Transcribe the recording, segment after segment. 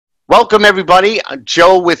Welcome, everybody.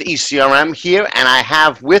 Joe with ECRM here, and I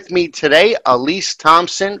have with me today Alyse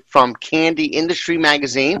Thompson from Candy Industry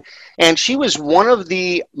Magazine, and she was one of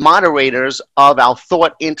the moderators of our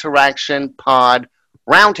Thought Interaction Pod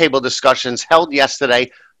Roundtable discussions held yesterday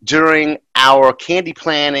during our candy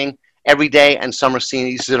planning everyday and summer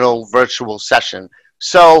seasonal virtual session.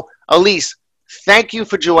 So, Alyse, thank you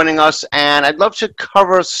for joining us, and I'd love to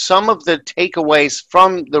cover some of the takeaways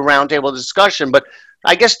from the roundtable discussion, but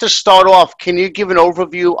I guess to start off, can you give an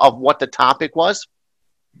overview of what the topic was?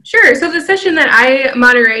 Sure. So the session that I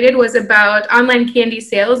moderated was about online candy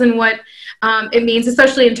sales and what it means,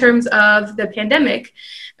 especially in terms of the pandemic,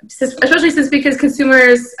 especially because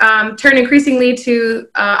consumers turn increasingly to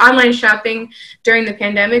online shopping during the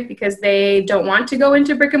pandemic because they don't want to go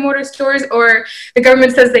into brick and mortar stores or the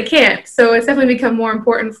government says they can't. So it's definitely become more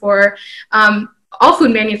important for all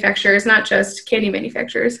food manufacturers, not just candy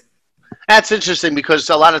manufacturers. That's interesting because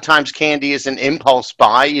a lot of times candy is an impulse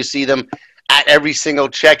buy. You see them at every single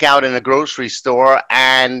checkout in a grocery store,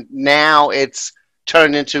 and now it's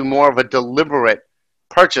turned into more of a deliberate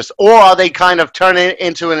purchase. Or are they kind of turning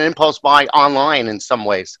into an impulse buy online in some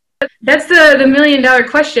ways? That's the million-dollar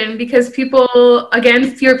question because people,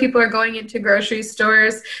 again, fewer people are going into grocery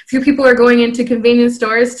stores. Fewer people are going into convenience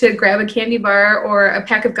stores to grab a candy bar or a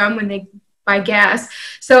pack of gum when they buy gas.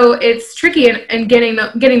 So it's tricky in getting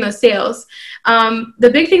those sales. The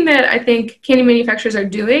big thing that I think candy manufacturers are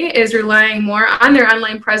doing is relying more on their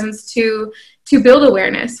online presence to build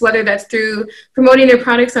awareness, whether that's through promoting their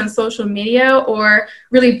products on social media or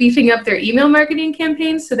really beefing up their email marketing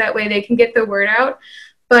campaigns so that way they can get the word out.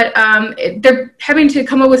 But they're having to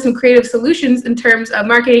come up with some creative solutions in terms of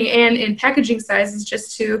marketing and in packaging sizes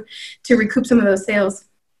just to recoup some of those sales.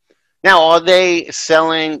 Now, are they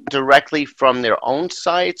selling directly from their own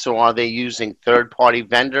sites or are they using third-party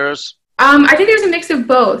vendors? I think there's a mix of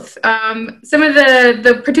both. Some of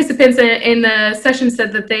the participants in the session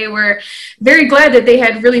said that they were very glad that they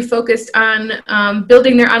had really focused on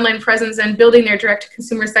building their online presence and building their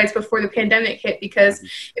direct-to-consumer sites before the pandemic hit because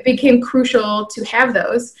it became crucial to have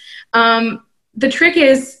those. The trick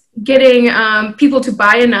is getting people to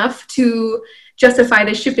buy enough to justify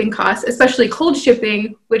the shipping costs, especially cold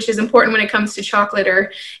shipping, which is important when it comes to chocolate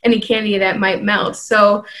or any candy that might melt.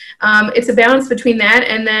 So it's a balance between that.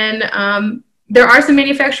 And then there are some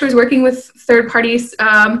manufacturers working with third parties,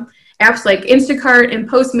 apps like Instacart and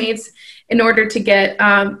Postmates in order to get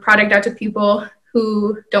product out to people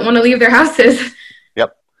who don't want to leave their houses.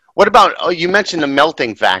 Yep. What about, you mentioned the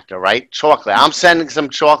melting factor, right? Chocolate. I'm sending some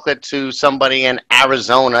chocolate to somebody in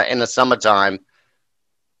Arizona in the summertime.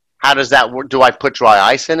 How does that work? Do I put dry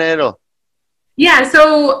ice in it? Or? Yeah,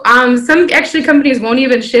 so some companies won't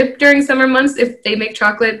even ship during summer months if they make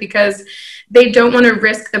chocolate because they don't want to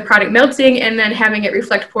risk the product melting and then having it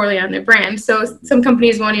reflect poorly on their brand. So some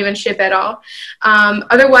companies won't even ship at all.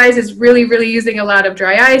 Otherwise, it's really, really using a lot of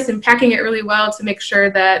dry ice and packing it really well to make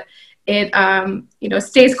sure that it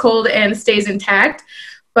stays cold and stays intact.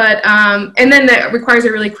 But, and then that requires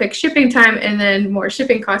a really quick shipping time and then more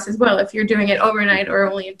shipping costs as well if you're doing it overnight or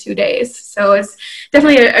only in 2 days. So it's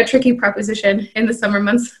definitely a tricky proposition in the summer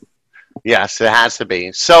months. Yes, it has to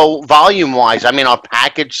be. So volume-wise, I mean, are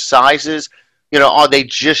package sizes, are they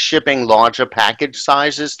just shipping larger package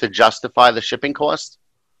sizes to justify the shipping cost?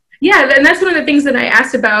 Yeah, and that's one of the things that I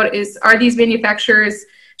asked about is, are these manufacturers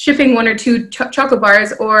shipping 1 or 2 chocolate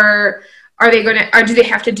bars or do they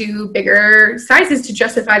have to do bigger sizes to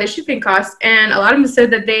justify the shipping costs? And a lot of them said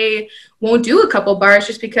that they won't do a couple bars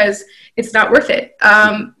just because it's not worth it.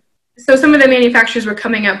 So some of the manufacturers were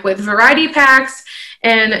coming up with variety packs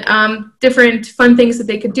and different fun things that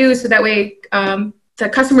they could do so that way the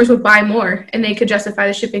customers would buy more and they could justify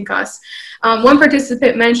the shipping costs. One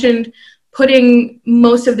participant mentioned putting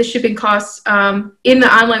most of the shipping costs in the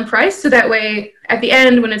online price so that way at the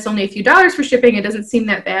end when it's only a few dollars for shipping it doesn't seem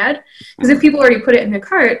that bad because if people already put it in their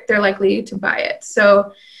cart they're likely to buy it.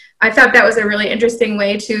 So I thought that was a really interesting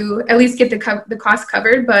way to at least get the cost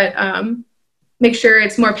covered but make sure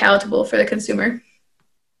it's more palatable for the consumer.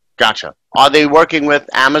 Gotcha. Are they working with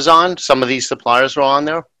Amazon? Some of these suppliers are on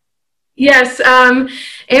there? Yes.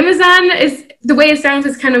 Amazon is, the way it sounds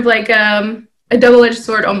is kind of like a double-edged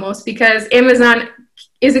sword almost because Amazon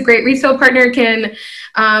is a great retail partner, can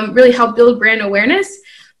really help build brand awareness,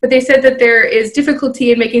 but they said that there is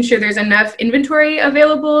difficulty in making sure there's enough inventory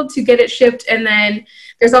available to get it shipped, and then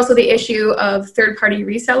there's also the issue of third-party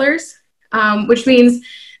resellers, which means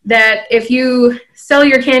that if you sell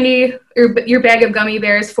your candy or your bag of gummy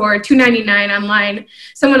bears for $2.99 online,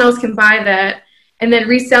 someone else can buy that and then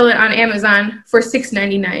resell it on Amazon for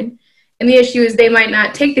 $6.99. And the issue is they might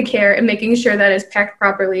not take the care in making sure that it's packed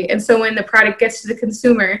properly. And so when the product gets to the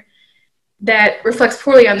consumer, that reflects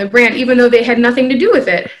poorly on the brand, even though they had nothing to do with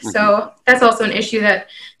it. Mm-hmm. So that's also an issue that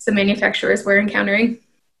some manufacturers were encountering.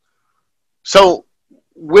 So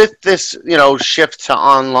with this, shift to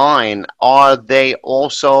online, are they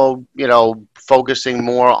also, focusing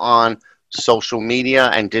more on social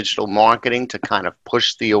media and digital marketing to kind of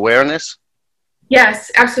push the awareness?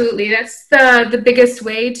 Yes, absolutely. That's the biggest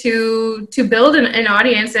way to build an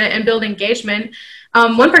audience and build engagement.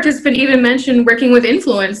 One participant even mentioned working with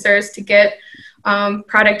influencers to get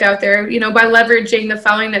product out there. By leveraging the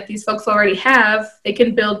following that these folks already have, they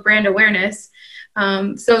can build brand awareness.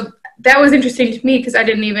 So that was interesting to me because I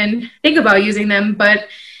didn't even think about using them, but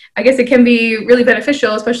I guess it can be really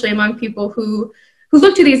beneficial, especially among people who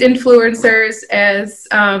look to these influencers as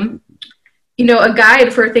a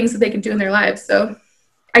guide for things that they can do in their lives. So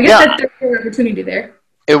I guess that's their opportunity there.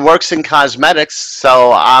 It works in cosmetics,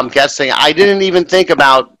 so I'm guessing I didn't even think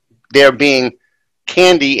about there being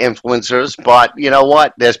candy influencers, but you know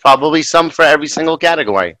what? There's probably some for every single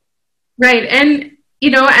category. Right, and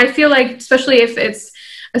I feel like especially if it's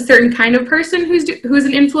a certain kind of person who's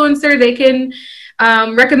an influencer, they can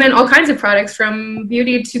recommend all kinds of products from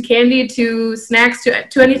beauty to candy to snacks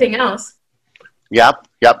to anything else. Yep.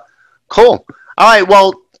 Cool. All right,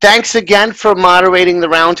 well, thanks again for moderating the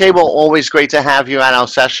roundtable. Always great to have you at our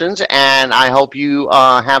sessions, and I hope you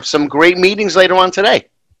have some great meetings later on today.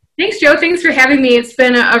 Thanks, Joe. Thanks for having me. It's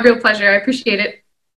been a real pleasure. I appreciate it.